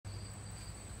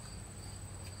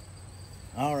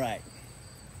All right.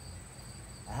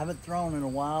 I haven't thrown in a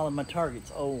while and my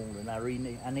target's old and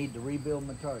I need to rebuild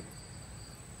my target.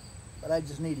 But I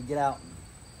just need to get out and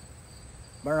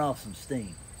burn off some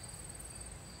steam.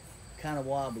 Kind of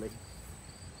wobbly.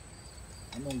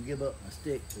 I'm gonna give up my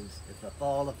stick because if I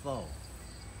fall, I fall.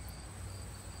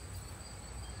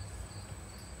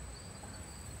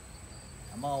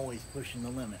 I'm always pushing the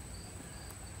limit.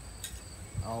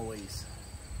 Always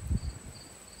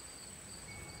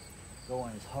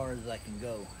going as hard as I can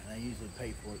go, and I usually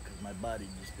pay for it because my body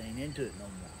just ain't into it no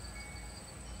more.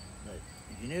 But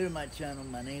if you're new to my channel,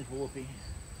 my name's Woofy.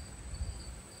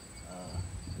 Well,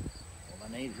 my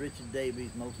name's Richard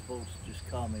Davies. Most folks just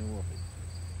call me Woofy.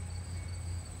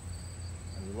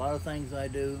 There's a lot of things I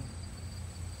do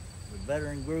with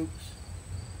veteran groups,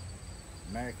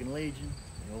 American Legion,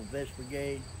 the Old Vest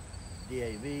Brigade,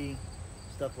 DAV,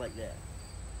 stuff like that.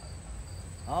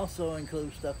 I also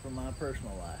include stuff from my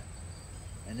personal life,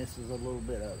 and this is a little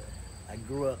bit of it. I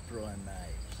grew up throwing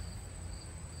knives.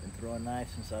 Been throwing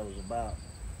knives since I was about,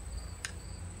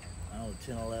 I don't know,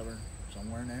 10, 11,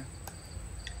 somewhere in there.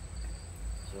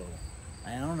 So,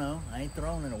 I don't know. I ain't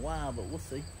thrown in a while, but we'll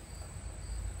see.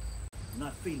 I'm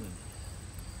not feeling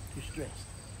it. Too stressed.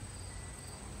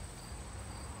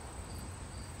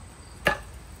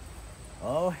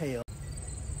 Oh, hell.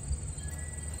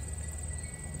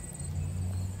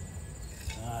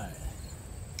 Alright.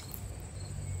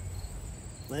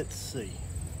 Let's see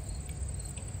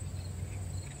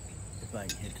if I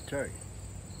can hit the target.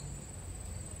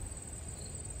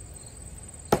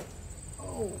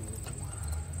 Oh.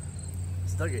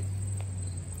 Stuck it.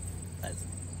 That's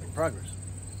in progress.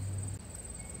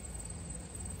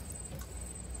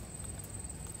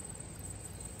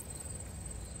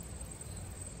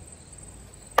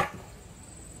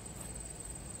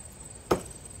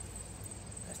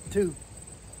 Two.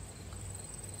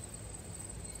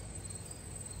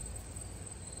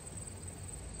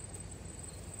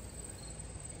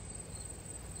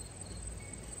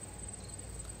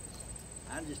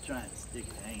 I'm just trying to stick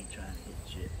it. I ain't trying to hit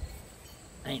shit.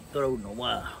 I ain't thrown in a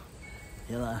while.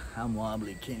 Hell, I'm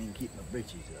wobbly. Can't even keep my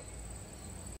britches up.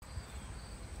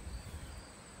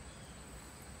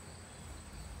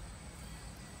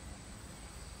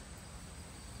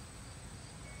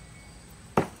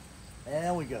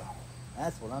 There we go.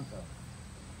 That's what I'm talking.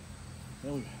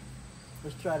 There we go.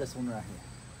 Let's try this one right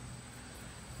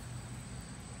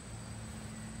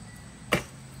here.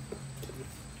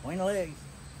 Between the legs.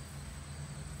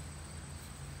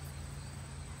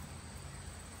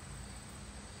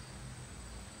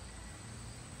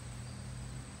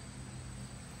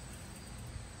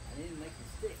 I didn't make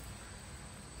the stick.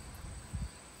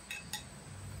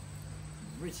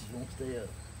 The britches won't stay up.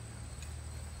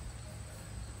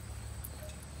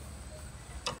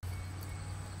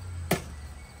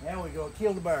 There we go,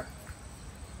 kill the bird.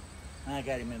 I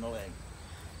got him in the leg.